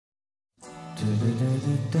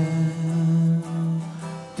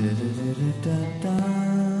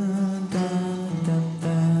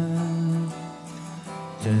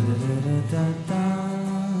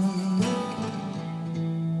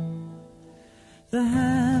The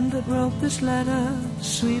hand that wrote this letter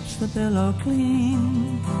sweeps the pillow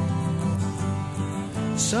clean.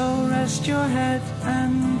 So rest your head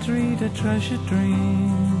and read a treasured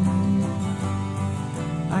dream.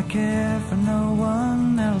 I care for no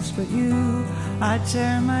one else but you. I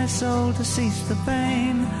tear my soul to cease the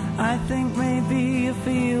pain. I think maybe you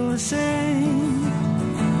feel the same.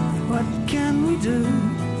 What can we do?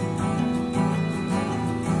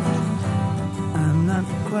 I'm not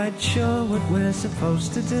quite sure what we're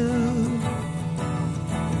supposed to do.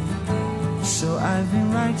 So I've been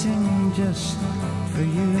writing just for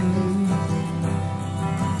you.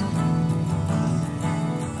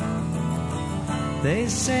 They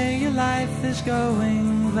say your life is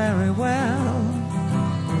going very well.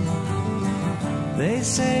 They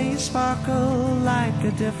say you sparkle like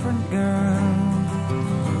a different girl.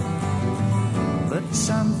 But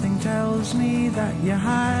something tells me that you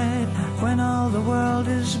hide. When all the world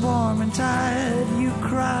is warm and tired, you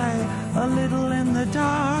cry a little in the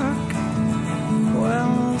dark.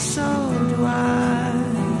 Well, so do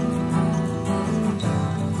I.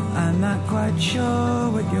 I'm not quite sure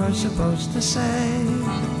what you're supposed to say,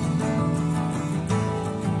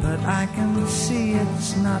 but I can see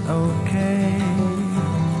it's not okay.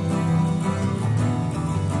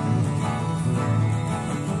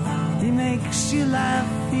 He makes you laugh,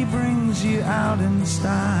 he brings you out in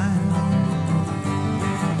style.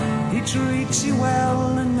 He treats you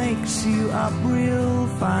well and makes you up real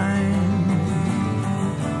fine.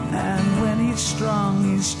 And when he's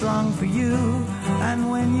strong for you. And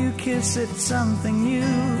when you kiss, it's something new.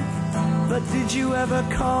 But did you ever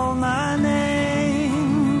call my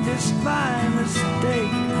name just by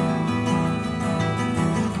mistake?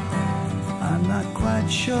 I'm not quite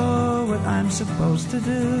sure what I'm supposed to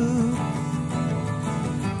do.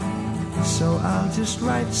 So I'll just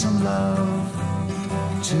write some love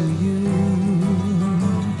to you.